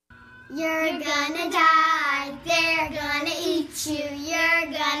You're gonna die. They're gonna eat you. You're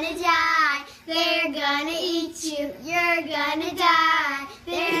gonna die. They're gonna eat you. You're gonna die.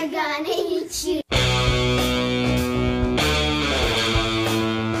 They're gonna eat you.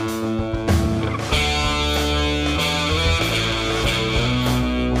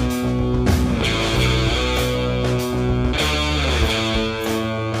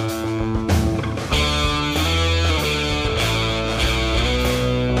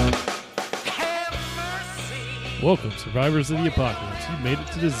 Welcome, survivors of the apocalypse. You made it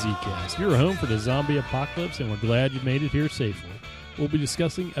to the ZCast. You're home for the zombie apocalypse, and we're glad you made it here safely. We'll be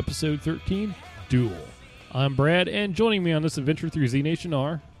discussing episode 13, Duel. I'm Brad, and joining me on this adventure through Z Nation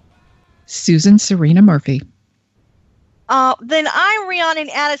are... Susan Serena Murphy. Then I'm Rhiannon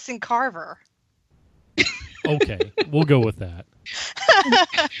Addison Carver. Okay, we'll go with that.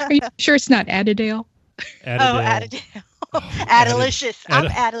 Are you sure it's not Addadale? Addadale. Addalicious. I'm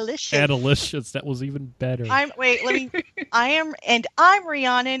Addalicious. Addalicious. That was even better. I'm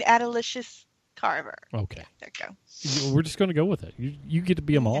Rhiannon Addalicious Carver. Okay. There you go. We're just going to go with it. You get to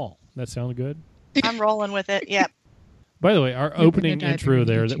be them all. That sound good? I'm rolling with it. Yep. By the way, our opening intro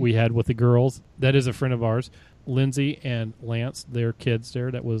there that we had with the girls, that is a friend of ours, Lindsay and Lance, their kids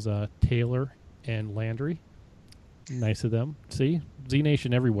there. That was Taylor and Landry. Nice of them. See? Z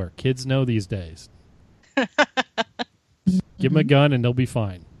Nation everywhere. Kids know these days. Give them a gun and they'll be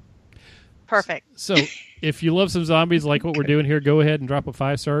fine. Perfect. So, if you love some zombies like what we're doing here, go ahead and drop a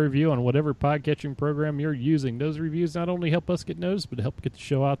 5-star review on whatever podcatching program you're using. Those reviews not only help us get noticed, but help get the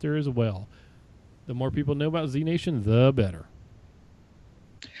show out there as well. The more people know about Z Nation, the better.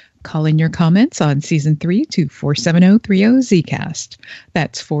 Call in your comments on Season 3 to 470-30 ZCast.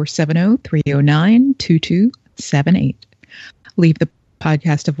 That's 470-309-2278. Leave the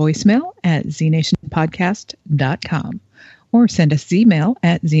podcast a voicemail at znationpodcast.com or send us email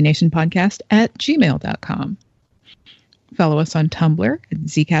at znationpodcast@gmail.com. Follow us on Tumblr at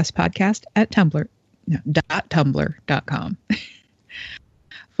zcastpodcast at tumblr.com.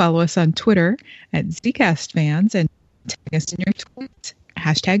 Follow us on Twitter at ZCastFans and tag us in your tweets,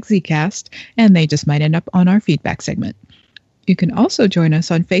 #ZCast, and they just might end up on our feedback segment. You can also join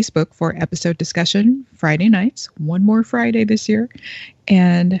us on Facebook for episode discussion Friday nights, one more Friday this year,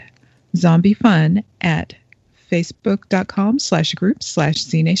 and zombie fun at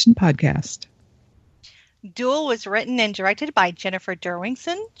facebook.com/group/ZNationPodcast. Duel was written and directed by Jennifer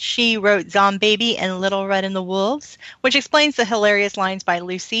Derwingson. She wrote Zombaby and Little Red and the Wolves, which explains the hilarious lines by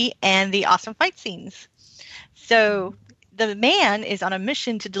Lucy and the awesome fight scenes. So the man is on a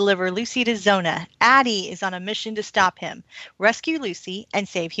mission to deliver Lucy to Zona. Addie is on a mission to stop him, rescue Lucy, and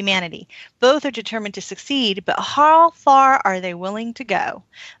save humanity. Both are determined to succeed, but how far are they willing to go?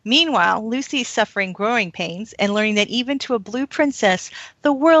 Meanwhile, Lucy is suffering growing pains and learning that even to a blue princess,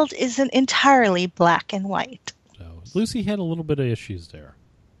 the world isn't entirely black and white. So, Lucy had a little bit of issues there.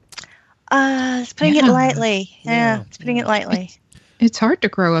 It's putting it lightly. Yeah, it's putting it lightly. It's hard to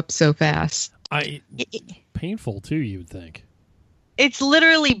grow up so fast. Painful too, you would think. It's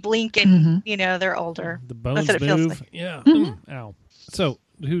literally blinking. Mm-hmm. They're older. The bones That's what it move. feels like. Yeah. Mm-hmm. Ow. So,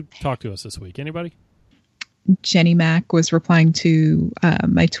 who talked to us this week? Anybody? Jenny Mack was replying to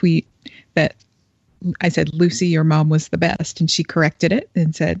my tweet that I said, Lucy, your mom was the best. And she corrected it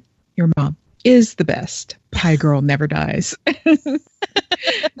and said, your mom is the best. Pie girl never dies.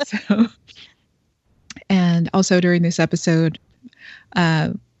 And also during this episode,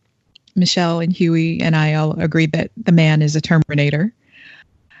 Michelle and Huey and I all agreed that the man is a Terminator.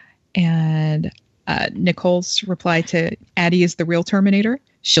 And Nicole's reply to Addie is the real Terminator.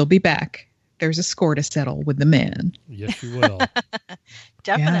 She'll be back. There's a score to settle with the man. Yes, you will.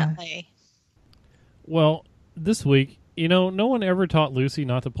 Definitely. Yeah. Well, this week, no one ever taught Lucy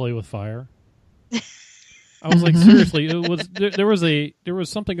not to play with fire. I was like, seriously, there was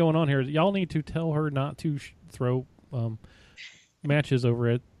something going on here. Y'all need to tell her not to throw matches over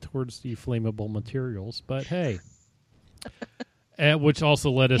it towards the flammable materials. But hey, which also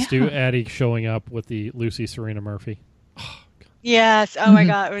led us to Addie showing up with the Lucy Serena Murphy. Yes. Oh my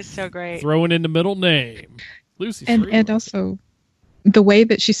God, it was so great. Throwing in the middle name, Lucy. And also the way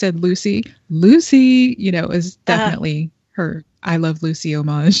that she said Lucy, is definitely her I Love Lucy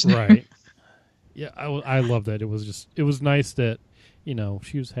homage. Right. Yeah, I love that. It was nice that,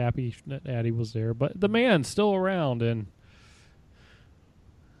 she was happy that Addie was there, but the man's still around, and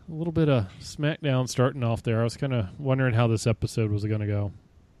a little bit of SmackDown starting off there. I was kind of wondering how this episode was going to go.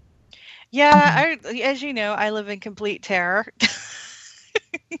 Yeah, as you know, I live in complete terror.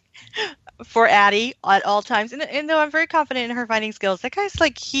 for Addie at all times. And though I'm very confident in her fighting skills, that guy's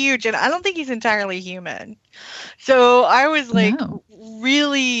like huge, and I don't think he's entirely human. So I was like, No.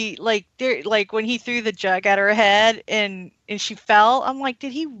 really like there, like when he threw the jug at her head and she fell. I'm like,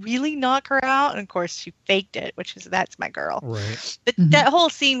 did he really knock her out? And of course, she faked it, that's my girl. Right. But that whole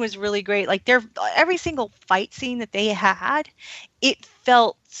scene was really great. Like every single fight scene that they had, it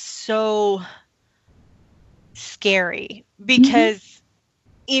felt so scary because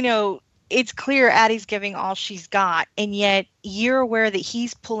it's clear Addie's giving all she's got, and yet you're aware that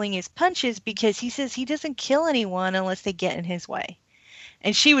he's pulling his punches because he says he doesn't kill anyone unless they get in his way.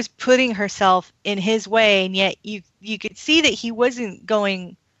 And she was putting herself in his way, and yet you could see that he wasn't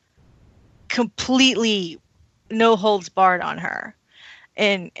going completely no holds barred on her.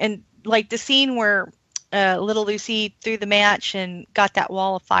 And like the scene where little Lucy threw the match and got that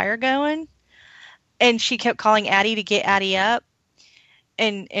wall of fire going, and she kept calling Addie to get Addie up.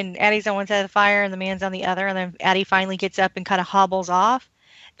 And Addie's on one side of the fire and the man's on the other. And then Addie finally gets up and kind of hobbles off.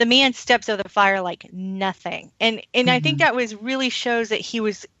 The man steps over the fire like nothing. And I think that really shows that he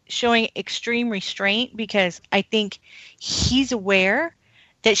was showing extreme restraint, because I think he's aware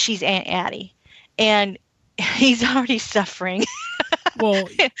that she's Aunt Addie. And he's already suffering Well,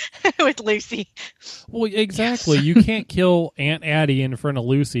 with Lucy. Well, exactly. You can't kill Aunt Addie in front of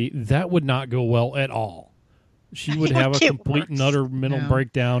Lucy. That would not go well at all. She would have a complete and utter mental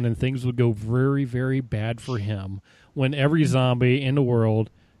breakdown, and things would go very, very bad for him when every zombie in the world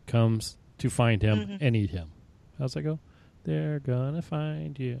comes to find him and eat him. How's that go? They're gonna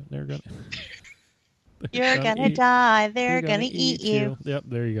find you. They're gonna. You're gonna die. They're gonna eat you. Yep,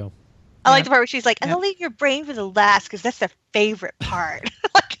 there you go. I like the part where she's like, "I'm gonna leave your brain for the last because that's their favorite part."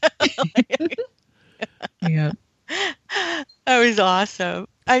 Yeah, that was awesome.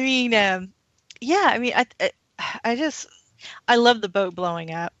 I mean, I love the boat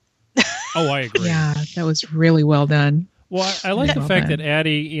blowing up. Oh, I agree. Yeah, that was really well done. Well, I like the fact that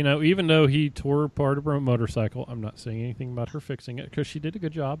Addie, even though he tore apart her motorcycle, I'm not saying anything about her fixing it because she did a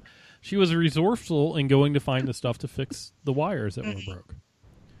good job. She was resourceful in going to find the stuff to fix the wires that were broke.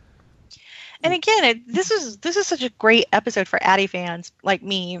 And again, this is such a great episode for Addie fans like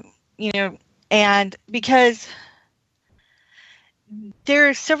me, and because there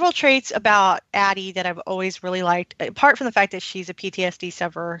are several traits about Addie that I've always really liked, apart from the fact that she's a PTSD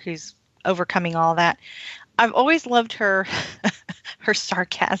sufferer who's overcoming all that. I've always loved her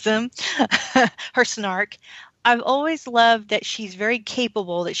sarcasm, her snark. I've always loved that she's very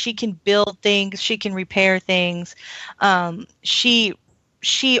capable, that she can build things, she can repair things.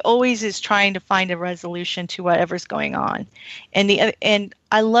 She always is trying to find a resolution to whatever's going on. And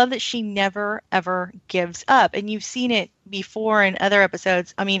I love that she never, ever gives up. And you've seen it before in other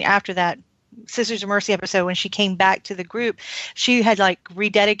episodes. I mean, after that Sisters of Mercy episode, when she came back to the group, she had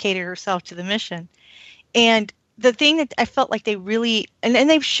rededicated herself to the mission. And the thing that I felt like they really, and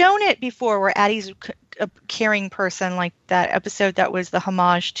they've shown it before where Addie's a caring person, like that episode that was the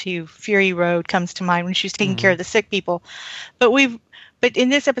homage to Fury Road comes to mind when she was taking care of the sick people. But in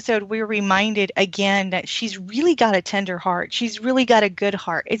this episode, we're reminded again that she's really got a tender heart. She's really got a good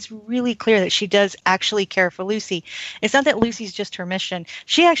heart. It's really clear that she does actually care for Lucy. It's not that Lucy's just her mission.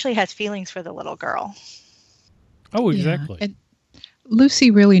 She actually has feelings for the little girl. Oh, exactly. Yeah. And Lucy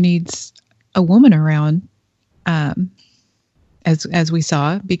really needs a woman around, as we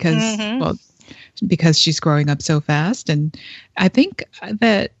saw, because because she's growing up so fast. And I think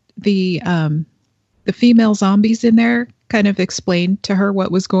that the female zombies in there kind of explained to her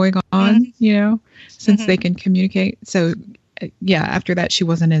what was going on, since they can communicate. So after that, she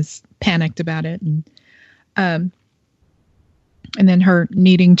wasn't as panicked about it. And then her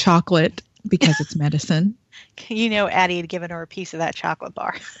needing chocolate because it's medicine. Addie had given her a piece of that chocolate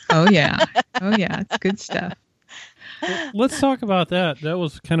bar. Oh yeah. It's good stuff. Well, let's talk about that. That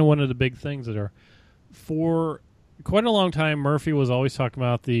was kind of one of the big things for quite a long time, Murphy was always talking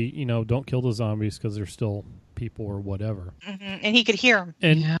about don't kill the zombies because they're still people or whatever. And he could hear them.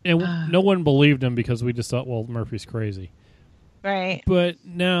 And no one believed him because we just thought, well, Murphy's crazy. Right. But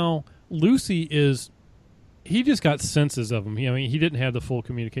now Lucy he just got senses of them. He didn't have the full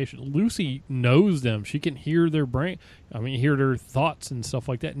communication. Lucy knows them. She can hear their brain. Hear their thoughts and stuff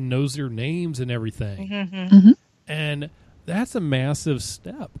like that, and knows their names and everything. And that's a massive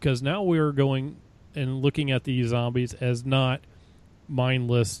step because now we're going and looking at these zombies as not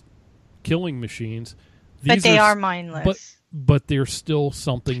mindless killing machines. But they are mindless. But there's still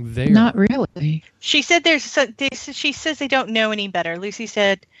something there. Not really. She said she says they don't know any better. Lucy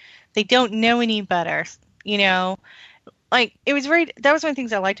said they don't know any better. It was that was one of the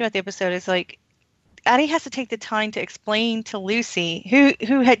things I liked about the episode is Addie has to take the time to explain to Lucy,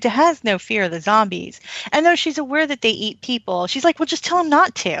 who has no fear of the zombies, and though she's aware that they eat people, she's like, well, just tell them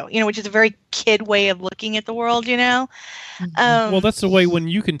not to, which is a very kid way of looking at the world, Well, that's the way when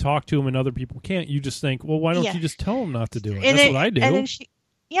you can talk to them and other people can't. You just think, well, why don't you just tell them not to do it? That's what I do. And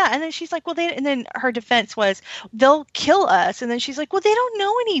then she's like, well, and then her defense was, they'll kill us. And then she's like, well, they don't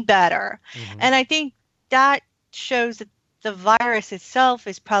know any better. Mm-hmm. And I think that shows that the virus itself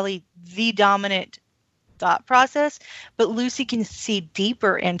is probably the dominant thought process, but Lucy can see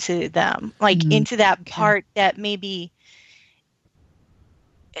deeper into them, like into that part that maybe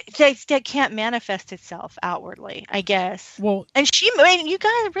that can't manifest itself outwardly, I guess. Well, and you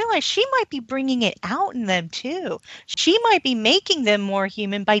gotta realize she might be bringing it out in them too. She might be making them more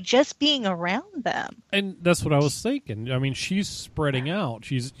human by just being around them. And that's what I was thinking. I mean, she's spreading out.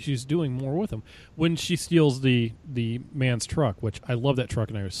 She's doing more with them. When she steals the man's truck, which I love that truck,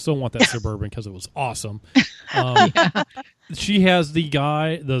 and I so want that Suburban because it was awesome. She has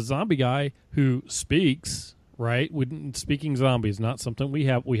the zombie guy who speaks. Right, speaking zombies, not something we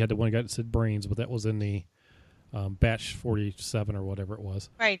have. We had the one guy that said brains, but that was in the batch 47 or whatever it was.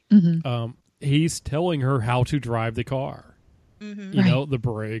 Right. Mm-hmm. He's telling her how to drive the car. Mm-hmm. The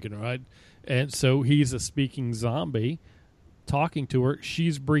brake and so he's a speaking zombie talking to her.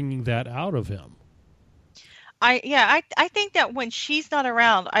 She's bringing that out of him. I think that when she's not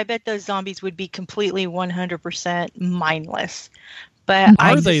around, I bet those zombies would be completely 100% mindless. But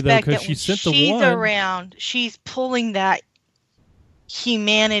Are they though? Because she sent the one. She's around. She's pulling that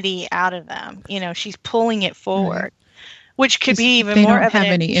humanity out of them. She's pulling it forward, which could be even more evident. They don't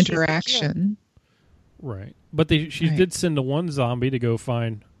have any interaction, right? But she did send the one zombie to go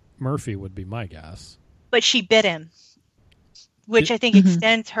find Murphy. Would be my guess. But she bit him, which I think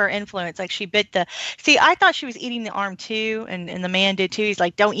extends her influence. Like she bit the. See, I thought she was eating the arm too, and the man did too. He's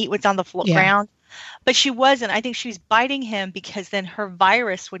like, "Don't eat what's on the ground." But she wasn't. I think she was biting him because then her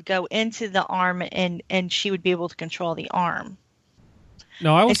virus would go into the arm and she would be able to control the arm.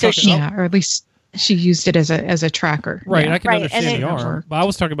 No, I was talking or at least she used it as a tracker. Right, I can understand the arm. But I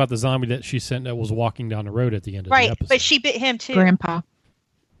was talking about the zombie that she sent that was walking down the road at the end of the episode. Right, but she bit him too. Grandpa.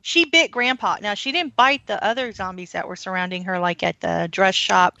 She bit Grandpa. Now, she didn't bite the other zombies that were surrounding her, like at the dress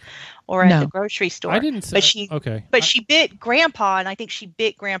shop or at the grocery store. I didn't say But she bit Grandpa, and I think she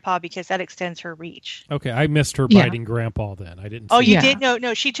bit Grandpa because that extends her reach. Okay, I missed her biting Grandpa then. I didn't. You did?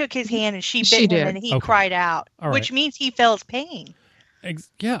 No, she took his hand and she bit him, and he cried out, which means he felt pain.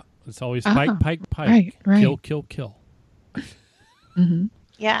 Yeah, it's always pike, right. kill. Mm-hmm.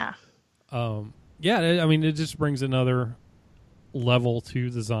 Yeah. I mean, it just brings another level to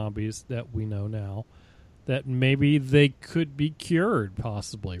the zombies that we know now, that maybe they could be cured,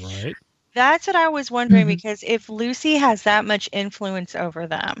 possibly, right? That's what I was wondering, because if Lucy has that much influence over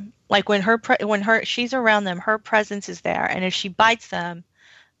them, like when she's around them, her presence is there, and if she bites them,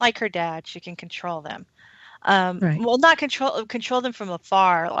 like her dad, she can control them. Well, not control them from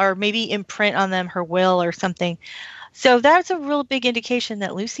afar, or maybe imprint on them her will or something. So that's a real big indication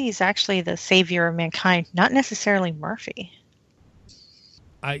that Lucy is actually the savior of mankind, not necessarily Murphy.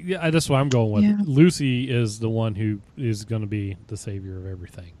 That's what I'm going with. Yeah. Lucy is the one who is going to be the savior of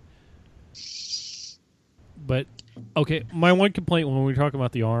everything. But, okay, my one complaint when we were talking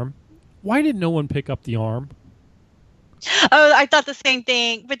about the arm, why did no one pick up the arm? Oh, I thought the same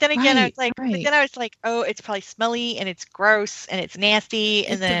thing. But then again, I was like, oh, it's probably smelly and it's gross and it's nasty.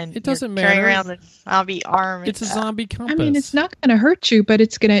 And then it doesn't matter. Carrying around the zombie arm. It's a zombie compass. I mean, it's not going to hurt you, but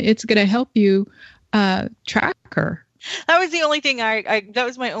it's gonna help you track her. That was the only thing that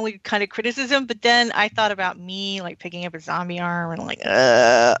was my only kind of criticism. But then I thought about me like picking up a zombie arm and like,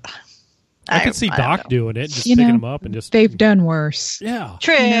 I could see Doc doing it, just picking them up and just. They've done worse. Yeah,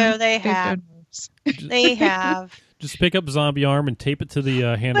 true. They have. They have. Just pick up zombie arm and tape it to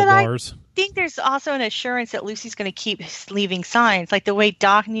the handlebars. I think there's also an assurance that Lucy's going to keep leaving signs, like the way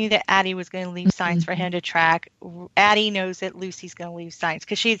Doc knew that Addie was going to leave signs for him to track. Addie knows that Lucy's going to leave signs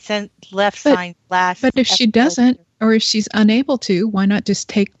because she had left signs last. But if she doesn't, or if she's unable to, why not just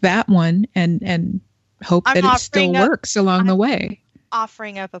take that one and hope that it still works along the way?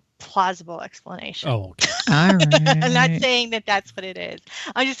 Offering up a plausible explanation. Oh, okay. All right. I'm not saying that that's what it is.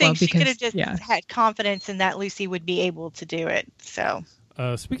 I'm just saying she could have just had confidence in that Lucy would be able to do it. So,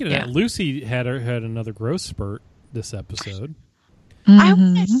 speaking of that, Lucy had another growth spurt this episode. I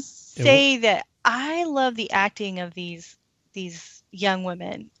want to say that I love the acting of these young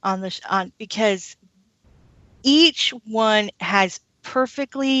women on because each one has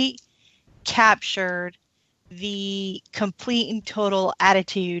perfectly captured the complete and total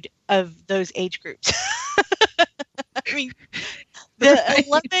attitude of those age groups. I mean,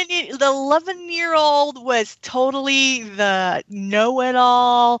 The 11-year-old was totally the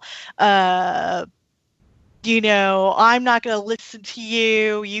know-it-all. I'm not going to listen to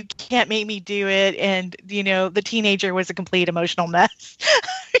you. You can't make me do it. And the teenager was a complete emotional mess.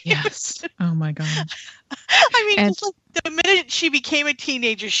 Yes. Oh my God. I mean, And- just like the minute she became a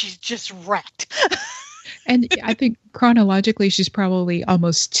teenager, she's just wrecked. And I think chronologically, she's probably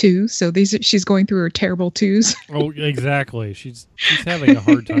almost 2. So she's going through her terrible 2s. Oh, exactly. She's having a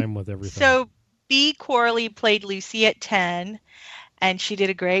hard time with everything. So B. Corley played Lucy at 10, and she did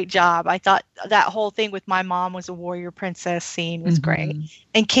a great job. I thought that whole thing with my mom was a warrior princess scene was great.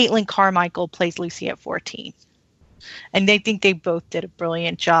 And Caitlin Carmichael plays Lucy at 14. And they think they both did a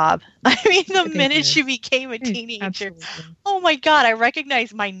brilliant job. I mean, the minute she became a teenager, Absolutely. oh my God, I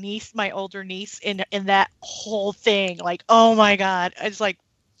recognized my older niece in that whole thing. Like, oh my God. It's like,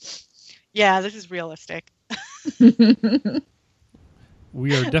 yeah, this is realistic.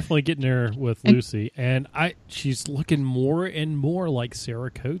 We are definitely getting there with Lucy, and she's looking more and more like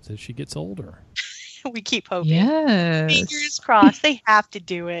Sarah Coates as she gets older. We keep hoping. Yes. Fingers crossed. They have to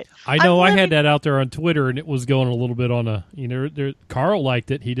do it. I know I had that out there on Twitter, and it was going a little bit on Carl liked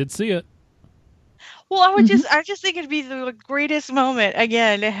it. He did see it. Well, I just think it'd be the greatest moment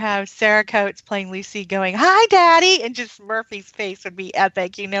again to have Sarah Coates playing Lucy going, "Hi, Daddy," and just Murphy's face would be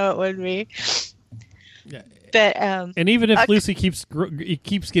epic. You know it would be. Yeah. But and even if Lucy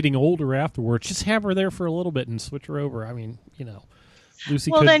keeps getting older afterwards, just have her there for a little bit and switch her over. I mean,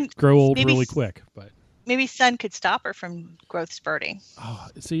 Lucy could grow old really quick, but maybe Sun could stop her from growth spurting. Oh,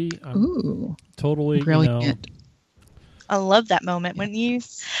 see, Ooh, totally brilliant. I love that moment when you.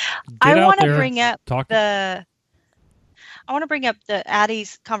 I want to bring up the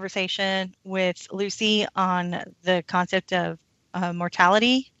Addie's conversation with Lucy on the concept of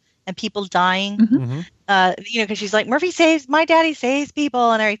mortality and people dying. Mm-hmm. Because she's like, my daddy saves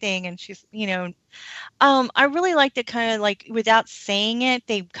people and everything, and she's, I really liked it kind of like without saying it,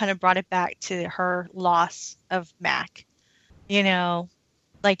 they kind of brought it back to her loss of Mac.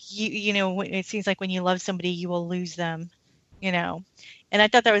 Like it seems like when you love somebody, you will lose them. And I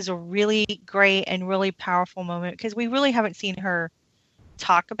thought that was a really great and really powerful moment because we really haven't seen her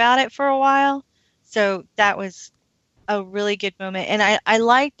talk about it for a while. So that was a really good moment. And I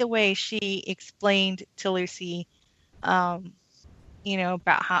liked the way she explained to Lucy, about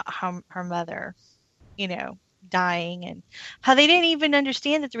how her mother, dying and how they didn't even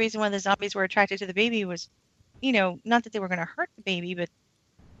understand that the reason why the zombies were attracted to the baby was, not that they were going to hurt the baby, but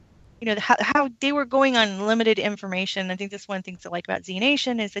how they were going on limited information. I think that's one of the things I like about Z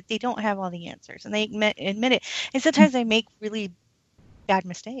Nation is that they don't have all the answers, and they admit it. And sometimes they make really bad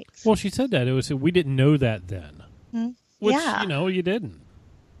mistakes. Well, she said that. It was we didn't know that then. Mm-hmm. Which, yeah. You didn't.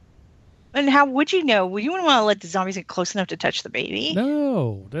 And how would you know? Well, you wouldn't want to let the zombies get close enough to touch the baby.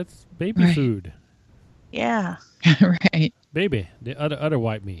 No, that's baby food. Yeah. Right. Baby, the other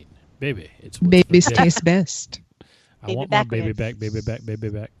white meat. Baby, it's babies taste best. I want my baby back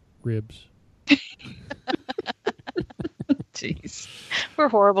ribs. Jeez. We're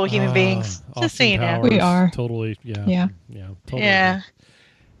horrible human beings. Just so you know. We are. Totally, yeah. Yeah. Yeah, totally. Yeah.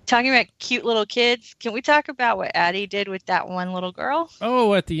 Talking about cute little kids, can we talk about what Addie did with that one little girl?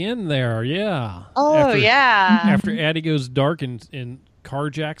 Oh, at the end there, yeah. Yeah. After Addie goes dark and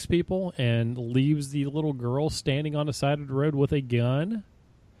carjacks people and leaves the little girl standing on the side of the road with a gun.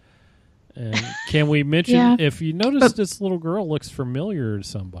 And can we mention, if you notice this little girl looks familiar to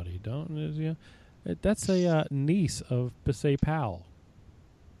somebody, that's a niece of Bissay Powell.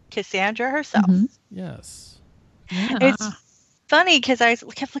 Cassandra herself. Mm-hmm. Yes. Yeah. It's funny because I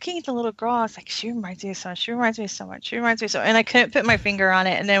kept looking at the little girl. I was like, she reminds me of someone. She reminds me of someone. She reminds me of someone. And I couldn't put my finger on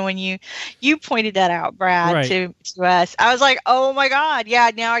it. And then when you pointed that out, Brad, to us, I was like, oh my God.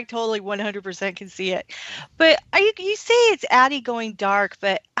 Yeah, now I totally 100% can see it. But you say it's Addie going dark,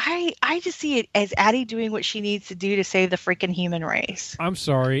 but I just see it as Addie doing what she needs to do to save the freaking human race. I'm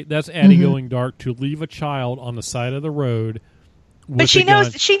sorry. That's Addie going dark to leave a child on the side of the road. But she knew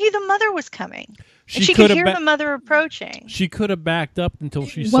the mother was coming. She could hear the mother approaching. She could have backed up until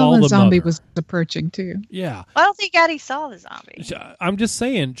she saw the zombie mother. was approaching too. Yeah. I don't think Addie saw the zombie. I'm just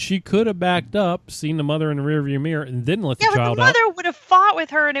saying she could have backed up, seen the mother in the rearview mirror, and then let the child out. Yeah, but the mother would have fought with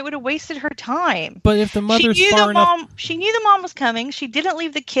her, and it would have wasted her time. But if the mother's far enough, she knew the mom was coming. She didn't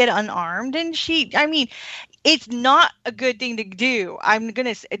leave the kid unarmed, and it's not a good thing to do.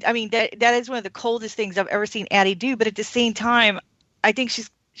 That is one of the coldest things I've ever seen Addie do. But at the same time, I think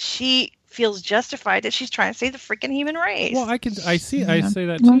she feels justified that she's trying to save the freaking human race. Well, I say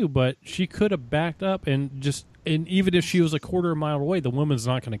that too, but she could have backed up and even if she was a quarter mile away, the woman's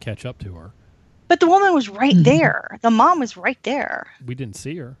not going to catch up to her. But the woman was right there. The mom was right there. We didn't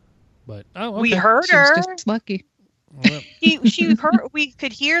see her, but okay. We heard She was her. just lucky. Well, She heard. We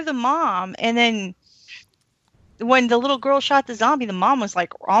could hear the mom, and then when the little girl shot the zombie, the mom was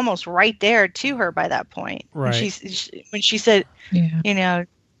like almost right there to her by that point. Right. When she said, Yeah.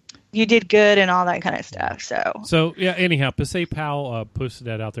 You did good and all that kind of stuff. So yeah. Anyhow, Passay Powell posted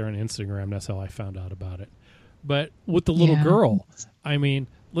that out there on Instagram. That's how I found out about it. But with the little girl, I mean,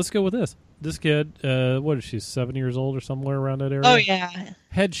 let's go with this. This kid, what is she, 7 years old or somewhere around that area? Oh, yeah.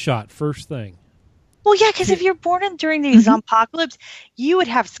 Headshot, first thing. Well, yeah, because if you're born during the apocalypse, you would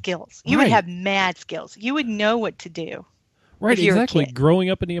have skills. You would have mad skills. You would know what to do. Right, exactly.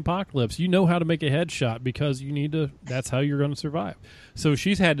 Growing up in the apocalypse, you know how to make a headshot because you need to. That's how you're going to survive. So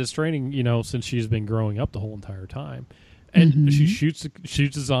she's had this training, since she's been growing up the whole entire time. And she shoots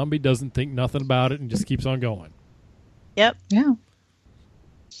a zombie, doesn't think nothing about it, and just keeps on going. Yep. Yeah.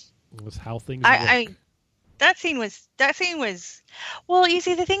 It was how things work. That scene was well, you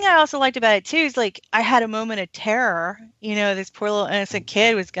see, the thing I also liked about it too is like I had a moment of terror. This poor little innocent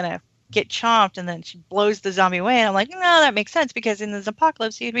kid was gonna get chomped, and then she blows the zombie away, and I'm like, no, that makes sense, because in this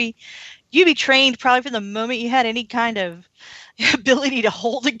apocalypse you'd be trained probably from the moment you had any kind of ability to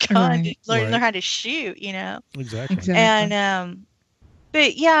hold a gun, learn how to shoot, Exactly. And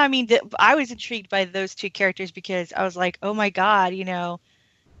but yeah, I mean, I was intrigued by those two characters because I was like, oh my god,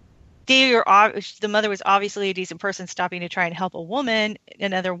 the mother was obviously a decent person stopping to try and help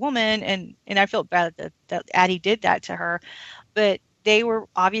another woman, and I felt bad that Addie did that to her, but they were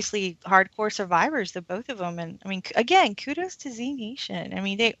obviously hardcore survivors, the both of them. And I mean, again, kudos to Z Nation. I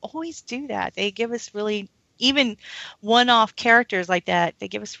mean, they always do that. They give us really, even one-off characters like that, they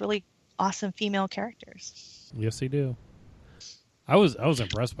give us really awesome female characters. Yes, they do. I was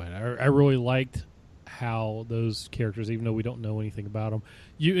impressed by it. I really liked how those characters, even though we don't know anything about them,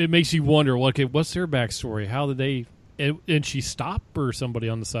 it makes you wonder, okay, what's their backstory? How did they? And she stopped for somebody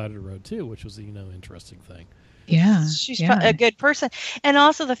on the side of the road too, which was interesting thing. Yeah, she's a good person, and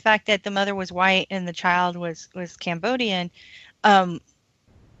also the fact that the mother was white and the child was Cambodian.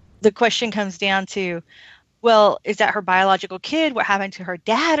 The question comes down to, well, is that her biological kid? What happened to her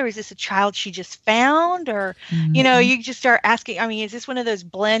dad? Or is this a child she just found? Or, you just start asking, I mean, is this one of those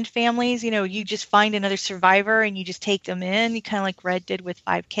blend families? You just find another survivor and you just take them in, kind of like Red did with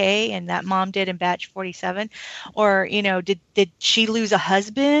 5K and that mom did in Batch 47. Or, did she lose a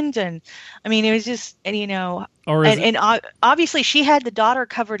husband? And, I mean, it was just, and obviously she had the daughter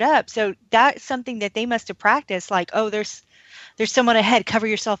covered up. So that's something that they must have practiced. Like, oh, there's someone ahead, cover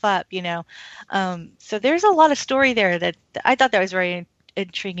yourself up, So there's a lot of story there that I thought that was a very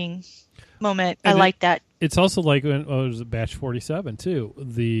intriguing moment. And I like that. It's also like when it was Batch 47 too.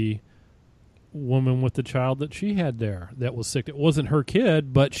 The woman with the child that she had there that was sick. It wasn't her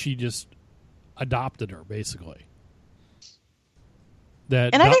kid, but she just adopted her basically.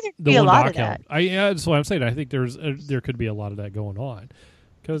 And I think there could be a lot of that. That's what I'm saying. I think there could be a lot of that going on.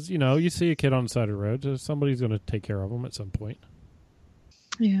 Because, you see a kid on the side of the road, somebody's going to take care of them at some point.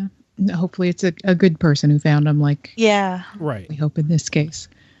 Yeah. Hopefully it's a good person who found them, right. We hope in this case.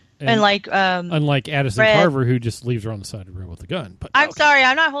 And like... unlike Addison Carver, who just leaves her on the side of the road with a gun. But I'm sorry,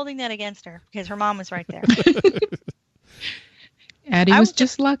 I'm not holding that against her, because her mom was right there. Addie was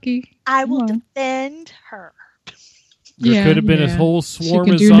just lucky. I will defend her. There could have been a whole swarm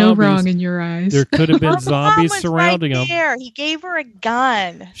of zombies. She could do no wrong in your eyes. There could have been zombies surrounding right them. He gave her a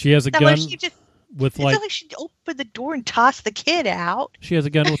gun. She has a gun with it's not like she opened the door and tossed the kid out. She has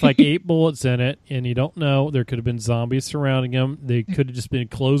a gun with 8 bullets in it, and you don't know. There could have been zombies surrounding them. They could have just been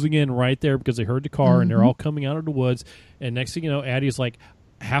closing in right there because they heard the car, and they're all coming out of the woods. And next thing you know, Addie's like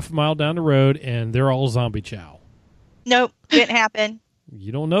half a mile down the road, and they're all zombie chow. Nope, didn't happen.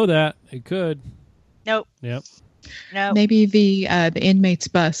 You don't know that. It could. Nope. Yep. No. Maybe the inmates'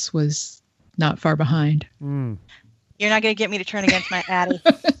 bus was not far behind. Mm. You're not going to get me to turn against my Addie.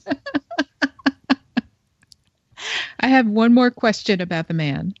 I have one more question about the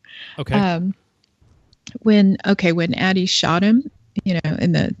man. Okay. When Addie shot him,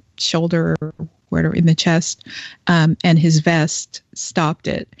 in the shoulder or whatever, in the chest, and his vest stopped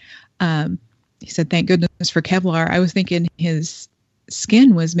it. He said, "Thank goodness for Kevlar." I was thinking his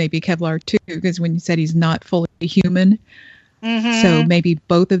skin was maybe Kevlar too, because when you said he's not fully human, so maybe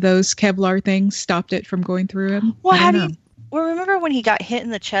both of those Kevlar things stopped it from going through him. Well, remember when he got hit in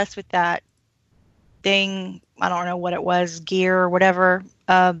the chest with that thing? I don't know what it was, gear or whatever.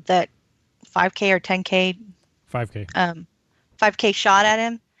 That 5K or 10K, 5K, 5K shot at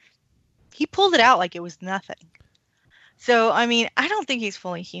him. He pulled it out like it was nothing. So, I mean, I don't think he's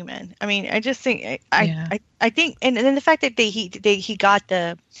fully human. I mean, I just think Yeah. I think, and then the fact that he got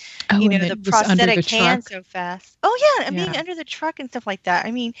the and the it was under prosthetic the hand truck. so fast. Oh yeah, and being Yeah. under the truck and stuff like that.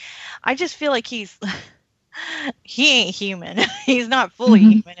 I mean, I just feel like he ain't human. He's not fully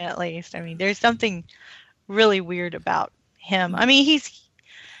Mhm. human, at least. I mean, there's something really weird about him. I mean,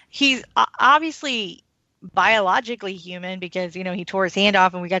 he's obviously biologically human because he tore his hand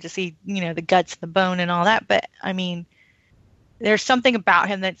off and we got to see the guts and the bone and all that. But I mean, there's something about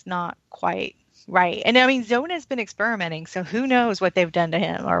him that's not quite right. And I mean, Zona's been experimenting, so who knows what they've done to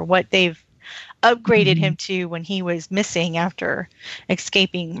him or what they've upgraded him to when he was missing after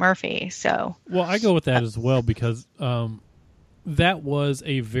escaping Murphy. So, Well, I go with that as well because that was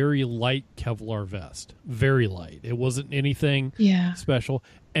a very light Kevlar vest. Very light. It wasn't anything special.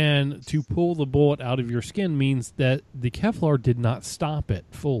 And to pull the bullet out of your skin means that the Kevlar did not stop it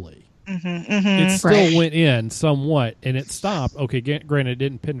fully. It still went in somewhat, and it stopped. Okay, granted, it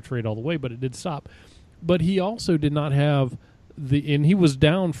didn't penetrate all the way, but it did stop. But he also did not have and he was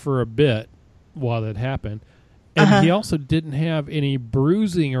down for a bit while that happened. And he also didn't have any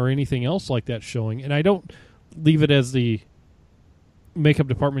bruising or anything else like that showing. And I don't leave it as the makeup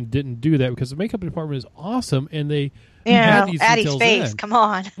department didn't do that because the makeup department is awesome, and they had these Addie's details face, in. come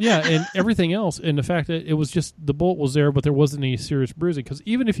on. Yeah, and everything else, and the fact that it was just the bullet was there, but there wasn't any serious bruising. Because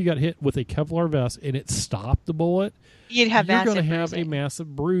even if you got hit with a Kevlar vest and it stopped the bullet, you're going to have a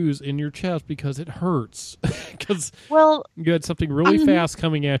massive bruise in your chest because it hurts. Because you had something really fast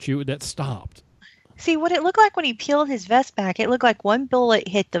coming at you that stopped. See, what it looked like when he peeled his vest back, it looked like one bullet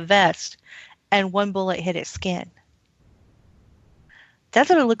hit the vest and one bullet hit his skin. That's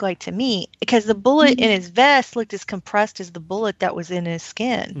what it looked like to me, because the bullet in his vest looked as compressed as the bullet that was in his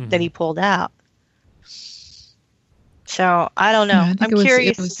skin that he pulled out. So, I don't know. I think I'm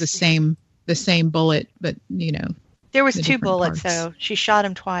curious. It was the same bullet, but, There was the 2 different bullets, parts. so she shot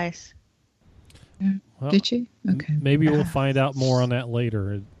him twice. Well, did she? Okay. Maybe we'll find out more on that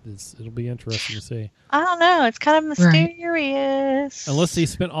later. It'll be interesting to see. I don't know. It's kind of mysterious. Unless they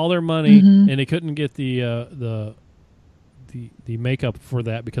spent all their money and they couldn't get the makeup for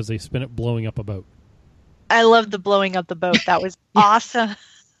that because they spent it blowing up a boat. I love the blowing up the boat. That was awesome.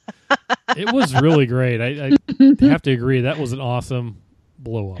 It was really great. I have to agree. That was an awesome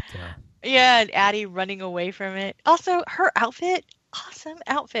blow up there. Yeah, and Addie running away from it. Also, her outfit, awesome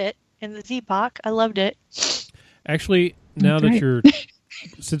outfit in the Z-Pac. I loved it. Actually, now that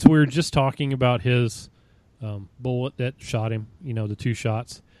since we were just talking about his bullet that shot him, the 2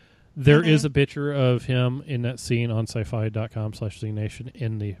 shots, there is a picture of him in that scene on sci-fi.com/ZNation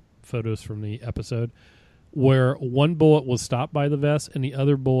in the photos from the episode where one bullet was stopped by the vest and the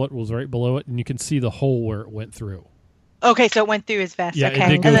other bullet was right below it, and you can see the hole where it went through. Okay, so it went through his vest. Yeah, okay. it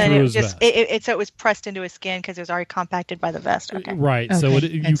did go and then through it his just vest. so it was pressed into his skin because it was already compacted by the vest. Okay. Right, Okay, so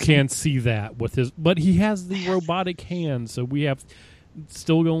you excellent. can see that with his, but he has the robotic hand, so we have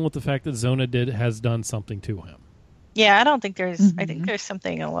still going with the fact that Zona has done something to him. Yeah, I don't think there's. I think there's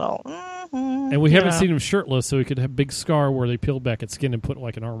something a little. And we haven't seen him shirtless, so he could have a big scar where they peeled back his skin and put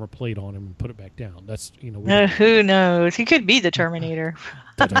like an armor plate on him and put it back down. That's who knows? He could be the Terminator.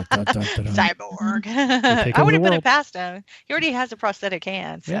 Cyborg. I wouldn't put it past him. He already has a prosthetic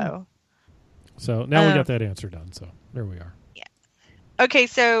hand, so. Yeah. So now we got that answer done. So there we are. Yeah. Okay,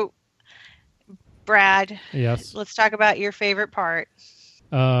 so Brad. Yes. Let's talk about your favorite part.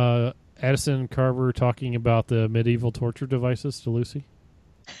 Addison Carver talking about the medieval torture devices to Lucy.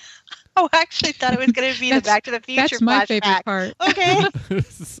 Oh, I actually thought it was going to be the Back to the Future That's my flashback. favorite part. Okay.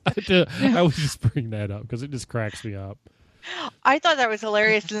 I was just bringing that up because it just cracks me up. I thought that was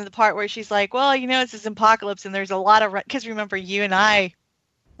hilarious in the part where she's like, well, it's this apocalypse and there's a lot of... Because remember, you and I,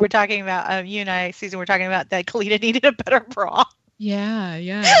 Susan, we're talking about that Kalita needed a better bra.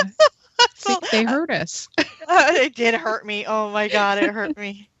 Yeah. See, they hurt us. It did hurt me. Oh, my God, it hurt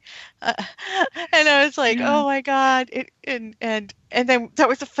me. And I was like, oh my God. And then that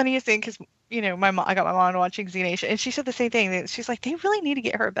was the funniest thing because, I got my mom watching Z Nation and she said the same thing. She's like, they really need to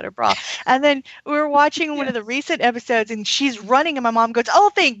get her a better bra. And then we were watching one of the recent episodes and she's running and my mom goes,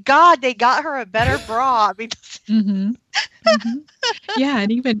 oh, thank God they got her a better bra. Yeah.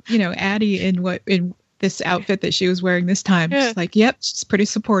 And even, Addie in this outfit that she was wearing this time, she's like, yep, she's pretty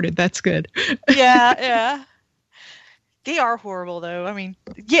supported. That's good. Yeah. They are horrible, though. I mean,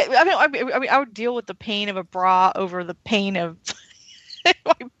 I would deal with the pain of a bra over the pain of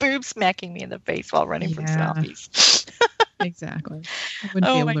my boob smacking me in the face while running from zombies. Exactly. I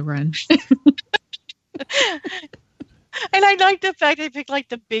wouldn't be able to run. And I like the fact they picked like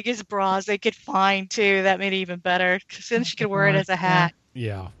the biggest bras they could find too. That made it even better because then she could wear it as a hat.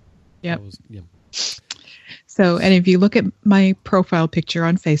 Yeah. Yep. So, and if you look at my profile picture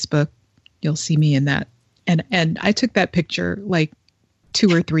on Facebook, you'll see me in that. And I took that picture like 2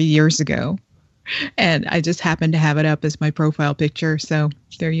 or 3 years ago, and I just happened to have it up as my profile picture. So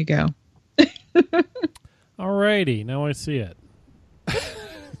there you go. Alrighty, now I see it.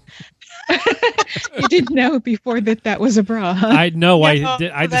 You didn't know before that was a bra, huh? I know. No, I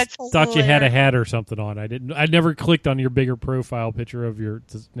did. I just that's thought you had a hilarious. hat or something on. I didn't. I never clicked on your bigger profile picture of your.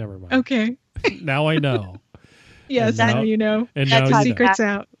 Never mind. Okay. Now I know. Yes, And now now- you know. And That's now how you know. Secret's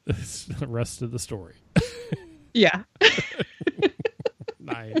out. The rest of the story. Yeah.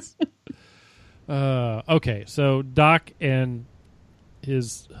 Nice. Okay, so Doc and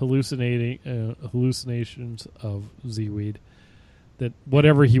his hallucinations of Z-weed, that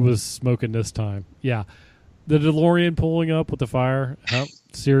whatever he was smoking this time. Yeah. The DeLorean pulling up with the fire. Huh?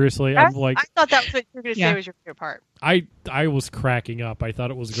 Seriously, I'm like, I thought that was what you were going to Yeah. say was your favorite part. I was cracking up. I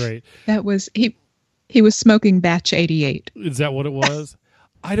thought it was great. That was he was smoking batch 88. Is that what it was?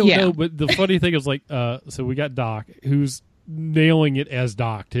 I don't Yeah. know, but the funny thing is, like, so we got Doc, who's nailing it as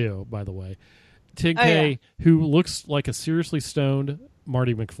Doc too, by the way. 10K, Oh, yeah. who looks like a seriously stoned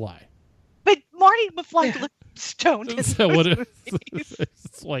Marty McFly. But Marty McFly Yeah. looked stoned. in So what those it, movies.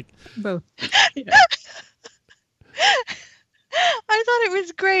 it's like, Both. I thought it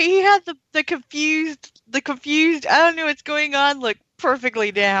was great. He had the confused, I don't know what's going on, look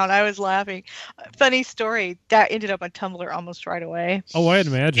perfectly down. I was laughing. Funny story. That ended up on Tumblr almost right away. oh, I'd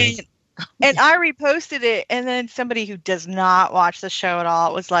imagine. And I reposted it, and then somebody who does not watch the show at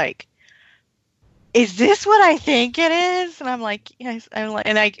all was like, "Is this what I think it is?" And I'm like, "Yes." I'm like,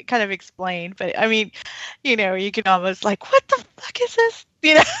 and I kind of explained, but I mean, you know, you can almost like, "What the fuck is this?"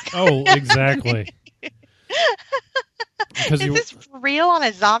 You know? Oh, exactly. Because Is this real on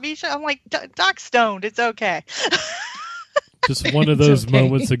a zombie show? I'm like, Doc's stoned. It's okay. just one of It's those okay.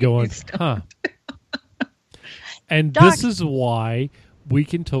 moments of going, He's huh. And Doc- this is why we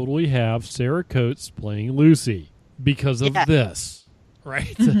can totally have Sarah Coates playing Lucy, because of Yeah. this,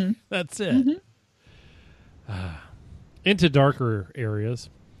 right? Mhm. That's it. Into darker areas.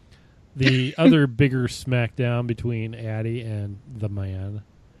 The other bigger smackdown between Addie and the man,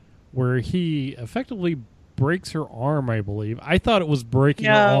 where he effectively breaks her arm, I believe. I thought it was breaking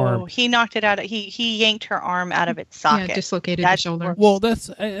her No, arm. he knocked it out. He yanked her arm out of its socket. Yeah, dislocated That's the shoulder. Well, that's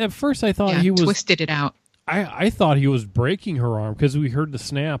at first I thought Yeah, he was. twisted it out. I thought he was breaking her arm because we heard the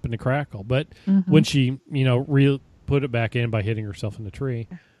snap and the crackle. But Mhm. when she, put it back in by hitting herself in the tree,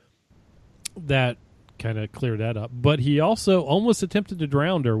 that kind of cleared that up. But he also almost attempted to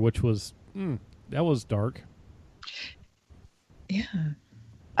drown her, which was that was dark. Yeah.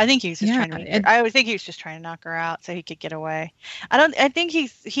 I think he was just Yeah, trying to. and- I would think he was just trying to knock her out so he could get away. I think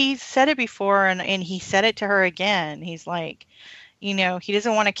he's said it before, and he said it to her again. He's like, he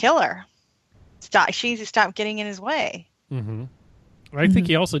doesn't want to kill her. She needs to stop getting in his way. Mm-hmm. I think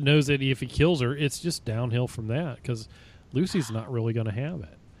he also knows that if he kills her, it's just downhill from that because Lucy's not really going to have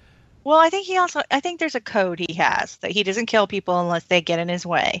it. Well, I think there's a code he has that he doesn't kill people unless they get in his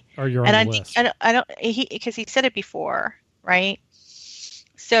way. Or you're And on I the think list. because he said it before, right?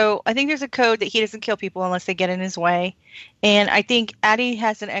 So I think there's a code that he doesn't kill people unless they get in his way, and I think Addie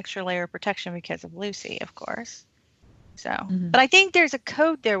has an extra layer of protection because of Lucy, of course. So, but I think there's a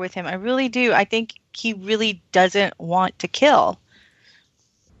code there with him. I really do. I think he really doesn't want to kill.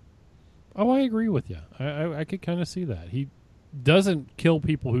 Oh, I agree with you. I could kind of see that. He doesn't kill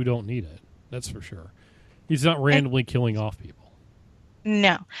people who don't need it. That's for sure. He's not randomly killing off people.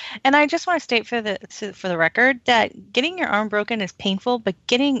 No, and I just want to state for the record that getting your arm broken is painful, but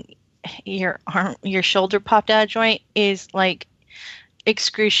getting your shoulder popped out of joint is like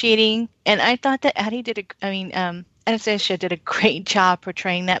excruciating. And I thought that Anastasia did a great job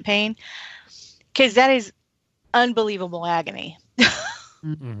portraying that pain because that is unbelievable agony.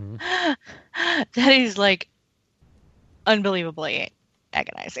 Mm-hmm. That is like unbelievably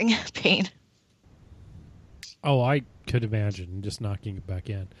agonizing pain. Oh, I could imagine just knocking it back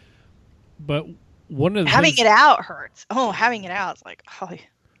in. But one of the Having things, it out hurts. Oh, having it out is like, oh.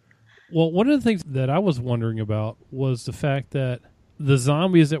 well, one of the things that I was wondering about was the fact that the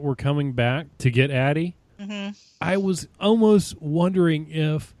zombies that were coming back to get Addie, I was almost wondering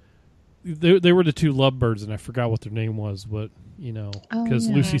if they were the two lovebirds, and I forgot what their name was, but because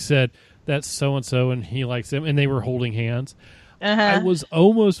Lucy said that's so and so, and he likes them, and they were holding hands. I was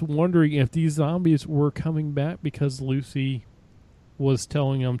almost wondering if these zombies were coming back because Lucy was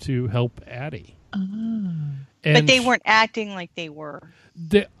telling them to help Addie. But they weren't acting like they were.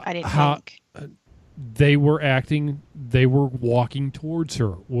 I didn't think. They were acting, they were walking towards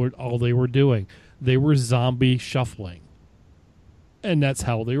her. All they were doing. They were zombie shuffling. And that's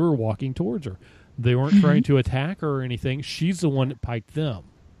how they were walking towards her. They weren't trying to attack her or anything. She's the one that piked them.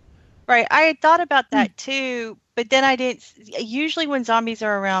 Right. I had thought about that too, but then I didn't. Usually when zombies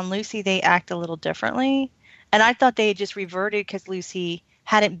are around Lucy, they act a little differently. And I thought they had just reverted because Lucy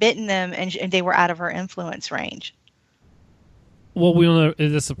hadn't bitten them and they were out of her influence range. Well, we'll know.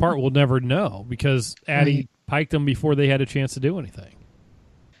 That's the part we'll never know because Addie piked them before they had a chance to do anything.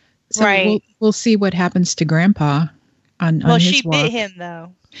 So we'll see what happens to Grandpa on his walk. Well, she bit him,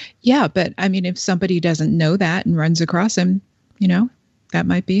 though. Yeah, but, I mean, if somebody doesn't know that and runs across him, that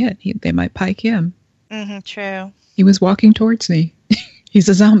might be it. They might pike him. Mm-hmm, true. He was walking towards me. He's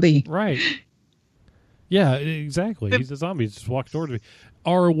a zombie. Right. Yeah, exactly. He's a zombie. He's just walked towards me.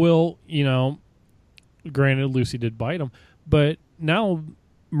 Or will, granted, Lucy did bite him, but now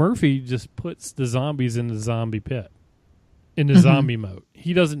Murphy just puts the zombies in the zombie pit, in the zombie mode.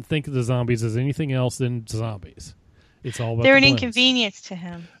 He doesn't think of the zombies as anything else than zombies. It's all about they're an blends. Inconvenience to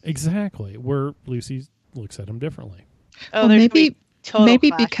him. Exactly, where Lucy looks at him differently. Oh, well, maybe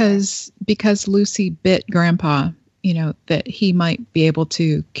clash because Lucy bit Grandpa, that he might be able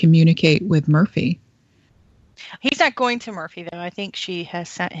to communicate with Murphy. He's not going to Murphy, though. I think she has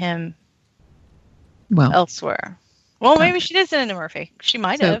sent him Well, elsewhere. Well, maybe she did send him to Murphy. She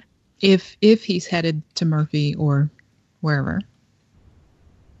might have. If he's headed to Murphy or wherever.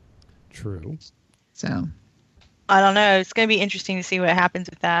 True. So I don't know. It's going to be interesting to see what happens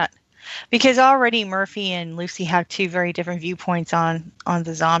with that. Because already Murphy and Lucy have two very different viewpoints on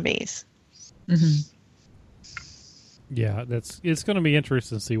the zombies. Mm-hmm. Yeah, it's going to be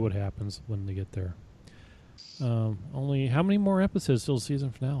interesting to see what happens when they get there. Only how many more episodes till the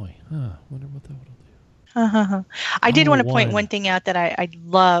season finale? Wonder what that will do. I did want to point one thing out that I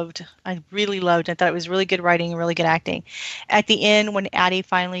loved. I really loved. I thought it was really good writing and really good acting. At the end, when Addie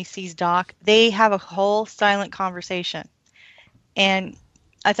finally sees Doc, they have a whole silent conversation. And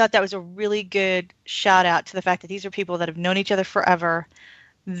I thought that was a really good shout out to the fact that these are people that have known each other forever.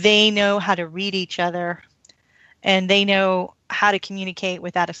 They know how to read each other. And they know how to communicate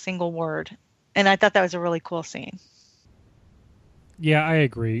without a single word. And I thought that was a really cool scene. Yeah, I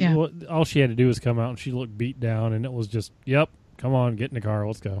agree. Yeah. Well, all she had to do was come out, and she looked beat down, and it was just, yep, come on, get in the car,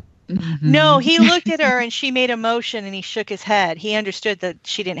 let's go. Mm-hmm. No, he looked at her, and she made a motion, and he shook his head. He understood that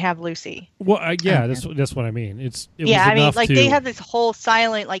she didn't have Lucy. Well, yeah, that's what I mean. It yeah, was I mean, enough like to, they have this whole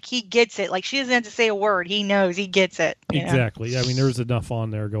silent, like he gets it. Like she doesn't have to say a word. He knows. He gets it. You know? Exactly. I mean, there was enough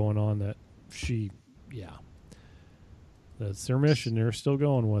on there going on that that's their mission. They're still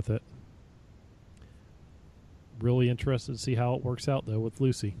going with it. Really interested to see how it works out, though, with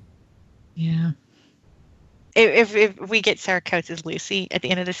Lucy. Yeah. If we get Sarah Coates as Lucy at the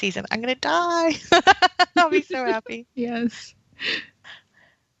end of the season, I'm going to die. I'll be so happy. Yes.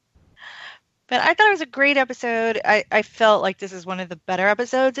 But I thought it was a great episode. I felt like this is one of the better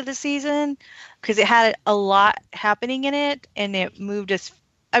episodes of the season because it had a lot happening in it, and it moved us.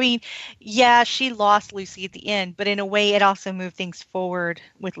 I mean, yeah, she lost Lucy at the end, but in a way, it also moved things forward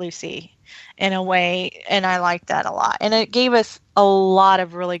with Lucy in a way, and I liked that a lot. And it gave us a lot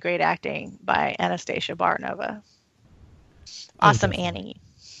of really great acting by Anastasia Baranova. Awesome Annie.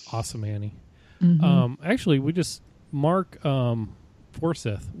 Awesome Annie. Mm-hmm. Actually, Mark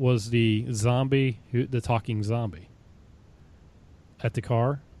Forsyth was the zombie, the talking zombie at the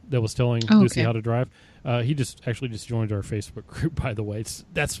car that was telling Lucy how to drive. He just joined our Facebook group, by the way.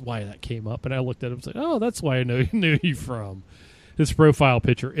 That's why that came up. And I looked at him and said, oh, that's why I knew you from. His profile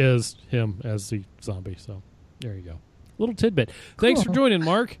picture is him as the zombie. So there you go. Little tidbit. Cool. Thanks for joining,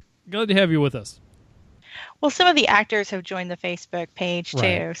 Mark. Glad to have you with us. Well, some of the actors have joined the Facebook page,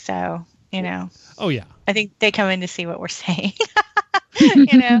 too. So, Oh, yeah. I think they come in to see what we're saying.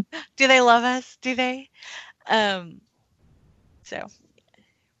 Do they love us? Do they?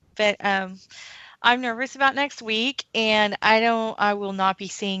 I'm nervous about next week, and I will not be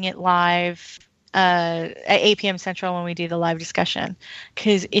seeing it live at 8 p.m. Central when we do the live discussion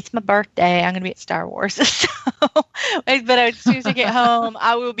because it's my birthday. I'm going to be at Star Wars. But as soon as I get home,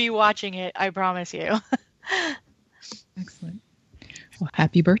 I will be watching it. I promise you. Excellent. Well,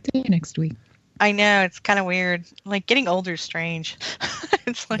 happy birthday next week. I know. It's kind of weird. Like, getting older is strange.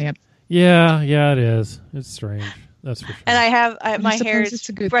 It's like... Yep. Yeah, it is. It's strange. That's for sure. And I have my hair is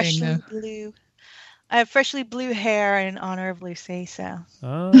freshly blue. I have freshly blue hair in honor of Lucy, so.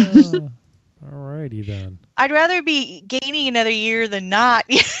 Oh, all righty then. I'd rather be gaining another year than not.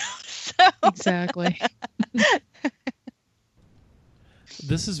 So. Exactly.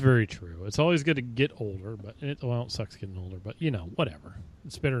 This is very true. It's always good to get older, but it sucks getting older. But whatever.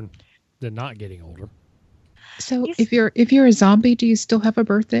 It's better than not getting older. So, if you're a zombie, do you still have a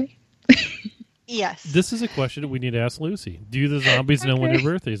birthday? Yes. This is a question that we need to ask Lucy. Do the zombies know when their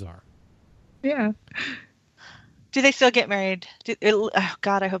birthdays are? Yeah. Do they still get married? Oh,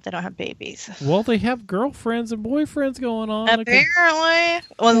 God, I hope they don't have babies. Well, they have girlfriends and boyfriends going on. Apparently.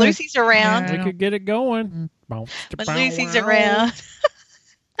 When Lucy's around. They could get it going. When Lucy's around.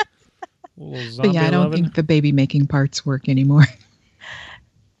 But yeah, I don't think the baby making parts work anymore.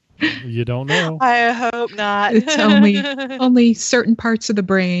 You don't know. I hope not. It's only certain parts of the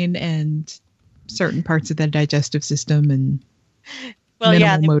brain and certain parts of the digestive system and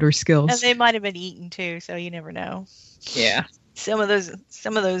minimal motor skills. And they might have been eaten too, so you never know. Yeah. Some of those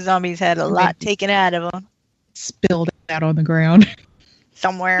zombies had a lot taken out of them. Spilled out on the ground.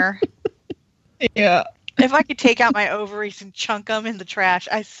 Somewhere. Yeah. If I could take out my ovaries and chunk them in the trash,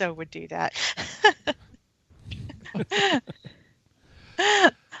 I so would do that.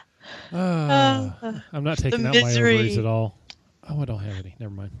 I'm not taking out my ovaries at all. Oh, I don't have any.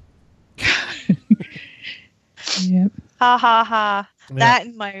 Never mind. Yep. Ha ha ha. Yeah.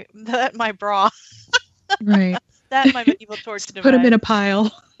 That my bra. Right. That my medieval torture device. Put them in a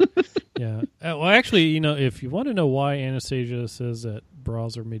pile. Yeah. Well, actually, if you want to know why Anastasia says that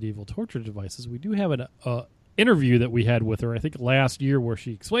bras are medieval torture devices, we do have an interview that we had with her, I think last year, where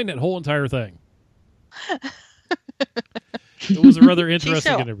she explained that whole entire thing. It was a rather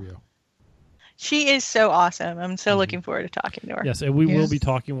interesting interview. She is so awesome. I'm so looking forward to talking to her. Yes, and we will be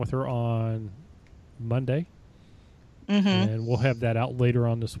talking with her on Monday. Mm-hmm. And we'll have that out later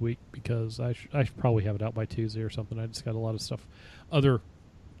on this week because I should probably have it out by Tuesday or something. I just got a lot of stuff, other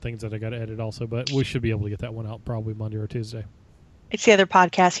things that I got to edit also, but we should be able to get that one out probably Monday or Tuesday. It's the other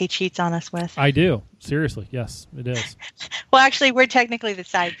podcast he cheats on us with. I do. Seriously. Yes, it is. Well, actually, we're technically the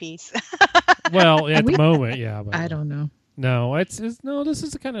side piece. Well, at the moment, yeah. But I don't know. No, no. This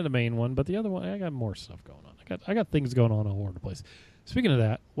is kind of the main one, but the other one, I got more stuff going on. I got things going on all over the place. Speaking of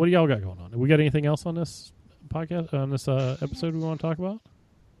that, what do y'all got going on? We got anything else on this podcast, on this episode we want to talk about?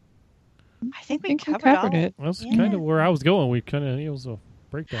 I think we covered it. That's kind of where I was going. It was a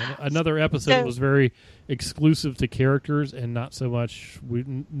breakdown. Another episode was very exclusive to characters and not so much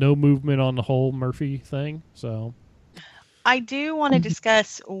no movement on the whole Murphy thing. So I do want to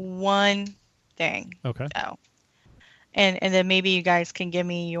discuss one thing. Okay. So, and then maybe you guys can give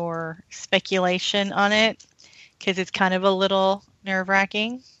me your speculation on it because it's kind of a little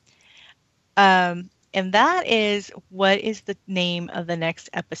nerve-wracking. And that is, what is the name of the next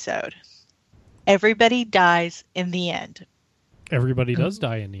episode? Everybody dies in the end. Everybody does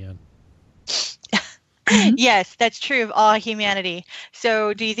die in the end. Yes, that's true of all humanity.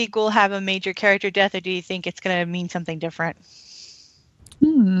 So do you think we'll have a major character death, or do you think it's going to mean something different?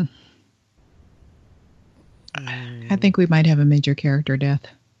 I think we might have a major character death.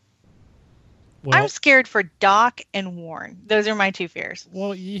 Well, I'm scared for Doc and Warren. Those are my two fears.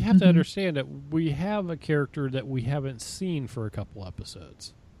 Well, you have to understand that we have a character that we haven't seen for a couple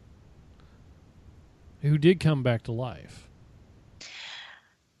episodes who did come back to life.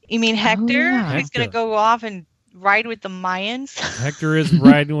 You mean Hector? Yeah. Who's going to go off and ride with the Mayans? Hector is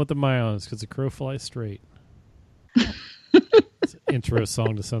riding with the Mayans because the crow flies straight. It's an intro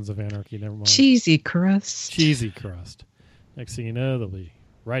song to Sons of Anarchy. Never mind. Cheesy crust. Cheesy crust. Next thing you know, they'll be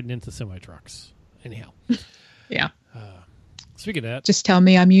riding into semi-trucks. Anyhow. Yeah. Speaking of that. Just tell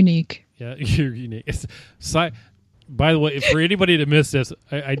me I'm unique. Yeah, you're unique. By the way, for anybody that missed this,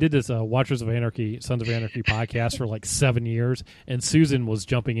 I did this Watchers of Anarchy, Sons of Anarchy podcast for like 7 years, and Susan was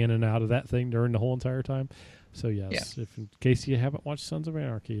jumping in and out of that thing during the whole entire time. So, yes, if in case you haven't watched Sons of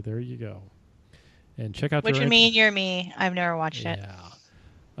Anarchy, there you go. And check out Which would mean you're me. I've never watched it.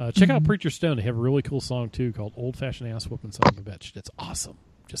 Yeah. Check out Preacher Stone. They have a really cool song, too, called Old Fashioned Ass Whooping Son of a Bitch. It's awesome.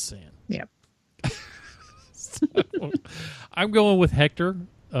 Just saying. Yep. So, I'm going with Hector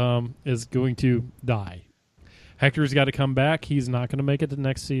is going to die. Hector's got to come back. He's not going to make it to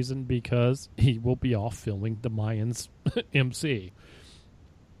next season because he will be off filming the Mayans MC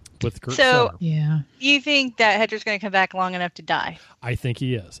with Kurt Sutter. Yeah. You think that Hector's going to come back long enough to die? I think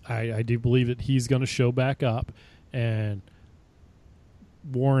he is. I do believe that he's going to show back up, and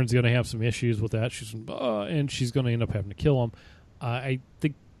Warren's going to have some issues with that. And she's going to end up having to kill him. I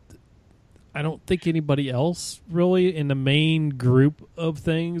don't think anybody else really in the main group of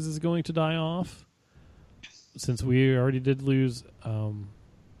things is going to die off. Since we already did lose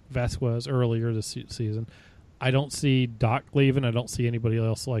Vasquez earlier this season, I don't see Doc leaving. I don't see anybody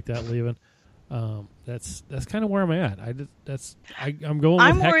else like that leaving. That's kind of where I'm at. I'm going with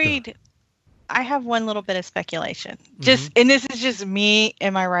I'm Hector. worried. I have one little bit of speculation. And this is just me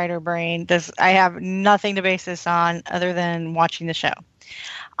and my writer brain. I have nothing to base this on other than watching the show.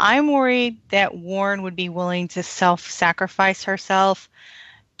 I'm worried that Warren would be willing to self-sacrifice herself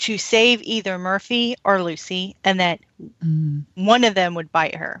to save either Murphy or Lucy, and that one of them would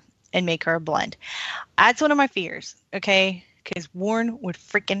bite her. and make her a blend. That's one of my fears, okay? Because Warren would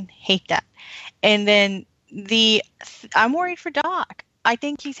freaking hate that. And then I'm worried for Doc. I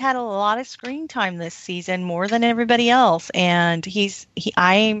think he's had a lot of screen time this season, more than everybody else, and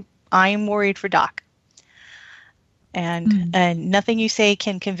I'm worried for Doc. And nothing you say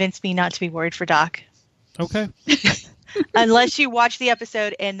can convince me not to be worried for Doc. Okay. Unless you watch the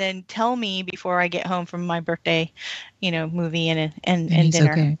episode and then tell me before I get home from my birthday, movie and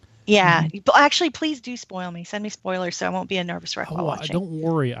dinner. Okay. Yeah. But actually, please do spoil me. Send me spoilers so I won't be a nervous wreck while watching. Don't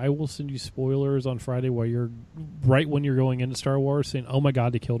worry. I will send you spoilers on Friday while when you're going into Star Wars saying, oh my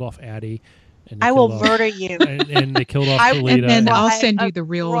God, they killed off Addie. And I will murder you. And they killed off Kalita. And I'll send you the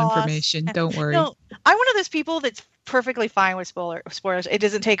real information. Don't worry. No, I'm one of those people that's perfectly fine with spoilers. It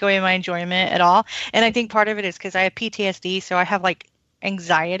doesn't take away my enjoyment at all. And I think part of it is because I have PTSD, so I have like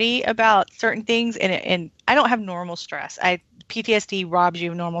anxiety about certain things, and I don't have normal stress. PTSD robs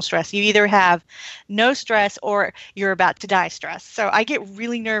you of normal stress. You either have no stress or you're about to die stress. So I get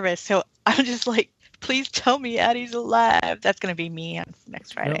really nervous. So I'm just like, please tell me Addie's alive. That's going to be me on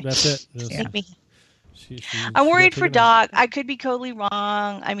next Friday. Yep, that's it. I'm worried for Doc. I could be totally wrong.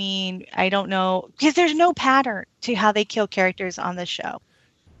 I mean, I don't know. Because there's no pattern to how they kill characters on this show.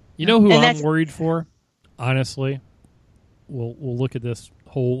 You know who I'm worried for? Honestly, we'll look at this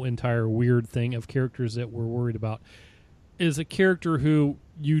whole entire weird thing of characters that we're worried about. Is a character who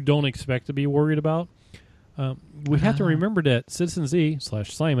you don't expect to be worried about. We have to remember that Citizen Z /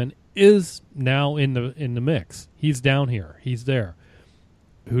 Simon is now in the mix. He's down here. He's there.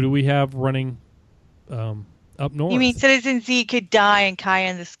 Who do we have running up north? You mean Citizen Z could die and Kaya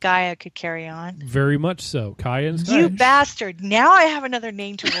and the Skya could carry on? Very much so. Kaya and Skya. You bastard. Now I have another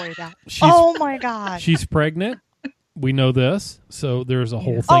name to worry about. Oh my God. She's pregnant. We know this, so there's a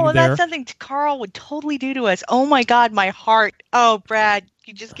whole thing there. there. That's something Carl would totally do to us. Oh my God, my heart. Oh, Brad,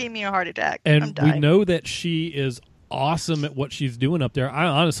 you just gave me a heart attack. And we know that she is awesome at what she's doing up there. I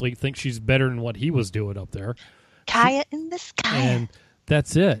honestly think she's better than what he was doing up there. Kaya in the Sky. And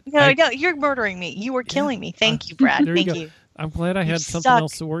that's it. No, you're murdering me. You were killing me. Thank you, Brad. Thank you. I'm glad I had something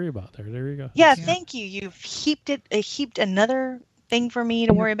else to worry about there. There you go. Yeah, thank you. You've heaped another thing for me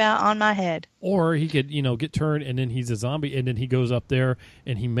to worry about on my head. Or he could, get turned and then he's a zombie and then he goes up there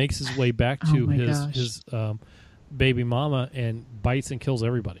and he makes his way back to his baby mama and bites and kills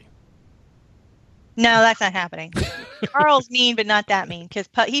everybody. No, that's not happening. Carl's mean, but not that mean because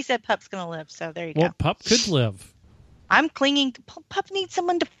he said Pup's going to live. So there you go. Well, Pup could live. I'm clinging to Pup needs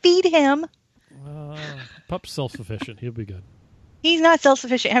someone to feed him. Pup's self-sufficient. He'll be good. He's not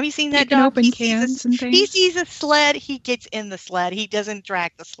self-sufficient. Have you seen that dog? Open cans and things. He sees a sled. He gets in the sled. He doesn't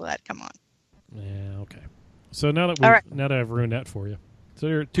drag the sled. Come on. Yeah. Okay. So now that I've ruined that for you, so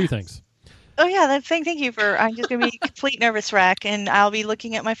there are two things. Oh yeah, thank you for. I'm just gonna be a complete nervous wreck, and I'll be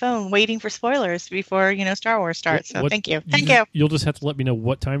looking at my phone, waiting for spoilers before Star Wars starts. So thank you. You'll just have to let me know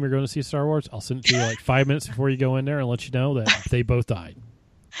what time you're going to see Star Wars. I'll send it to you like 5 minutes before you go in there, and let you know that they both died.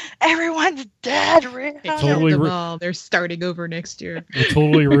 Everyone's dead, Rick. They're starting over next year. It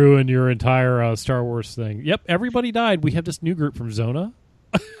totally ruined your entire Star Wars thing. Yep, everybody died. We have this new group from Zona.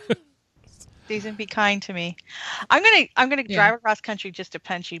 Susan, be kind to me. I'm gonna drive across country just to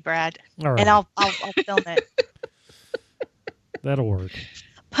punch you, Brad. All right. And I'll film it. That'll work.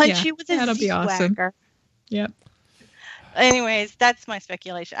 Punch you with a that'll be awesome. Yep. Anyways, that's my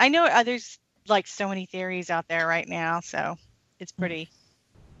speculation. I know there's like so many theories out there right now, so it's pretty.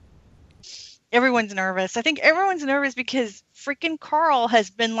 Everyone's nervous. I think everyone's nervous because freaking Carl has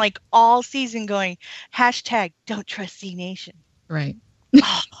been like all season going #don't trust Z Nation. Right.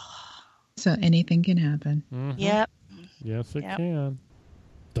 So anything can happen. Mm-hmm. Yep. Yes, it can.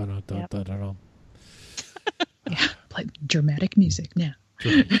 Dun, dun, dun, dun, dun. Yeah, play dramatic music now.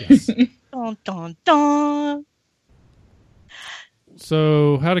 Yes. Dun, dun, dun.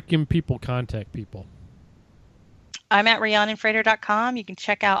 So how can people contact people? I'm at RhiannonFrater.com. You can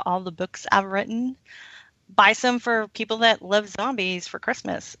check out all the books I've written. Buy some for people that love zombies for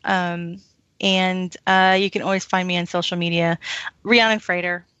Christmas. And you can always find me on social media. Rhiannon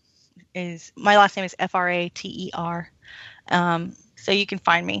Frater is my last name is Frater. So you can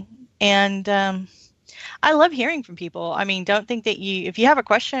find me. And I love hearing from people. I mean, don't think that if you have a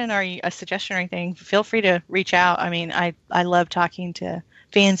question or a suggestion or anything, feel free to reach out. I mean, I love talking to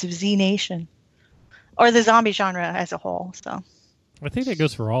fans of Z Nation. Or the zombie genre as a whole. So I think that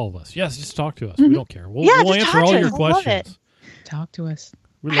goes for all of us. Yes, just talk to us. Mm-hmm. We don't care. We'll answer all your questions. Talk to us.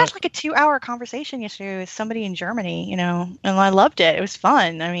 I had like a 2-hour conversation yesterday with somebody in Germany, and I loved it. It was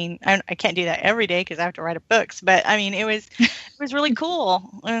fun. I mean, I can't do that every day because I have to write books, but I mean, it was really cool.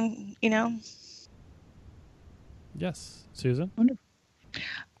 And Yes, Susan. Wonderful.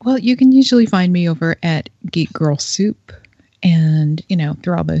 Well, you can usually find me over at Geek Girl Soup. And,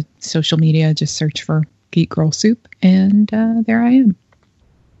 through all the social media, just search for Geek Girl Soup. And there I am.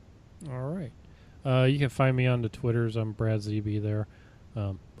 All right. You can find me on the Twitters. I'm Brad ZB there.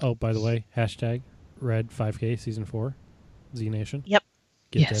 By the way, hashtag Red 5K Season 4, Z Nation. Yep.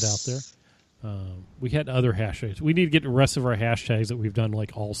 Get that out there. We had other hashtags. We need to get the rest of our hashtags that we've done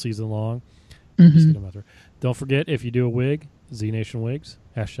like all season long. Just get them out there. Don't forget, if you do a wig, Z Nation Wigs,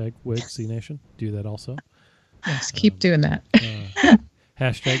 hashtag Wig Z Nation. Do that also. Yes, keep doing that.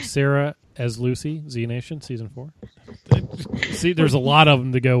 Hashtag Sarah as Lucy, Z Nation, Season 4. See, there's a lot of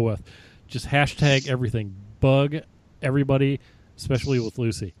them to go with. Just hashtag everything. Bug everybody, especially with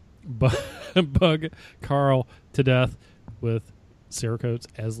Lucy. Bug Carl to death with Sarah Coates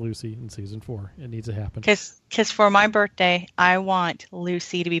as Lucy in Season 4. It needs to happen. Because for my birthday, I want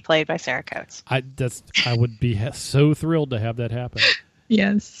Lucy to be played by Sarah Coates. I would be so thrilled to have that happen.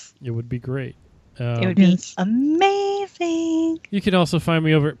 Yes. It would be great. It would be amazing. You can also find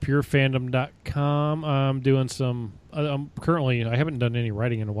me over at purefandom.com. I'm doing some... currently, I haven't done any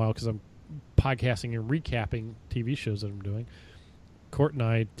writing in a while because I'm podcasting and recapping TV shows that I'm doing. Court and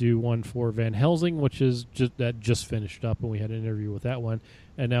I do one for Van Helsing, which is just finished up, and we had an interview with that one.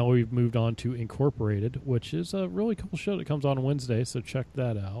 And now we've moved on to Incorporated, which is a really cool show that comes on Wednesday, so check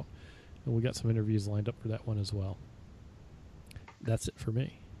that out. And we got some interviews lined up for that one as well. That's it for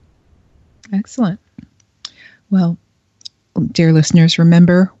me. Excellent. Well, dear listeners,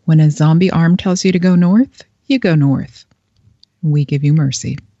 remember, when a zombie arm tells you to go north, you go north. We give you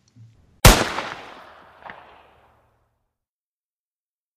mercy.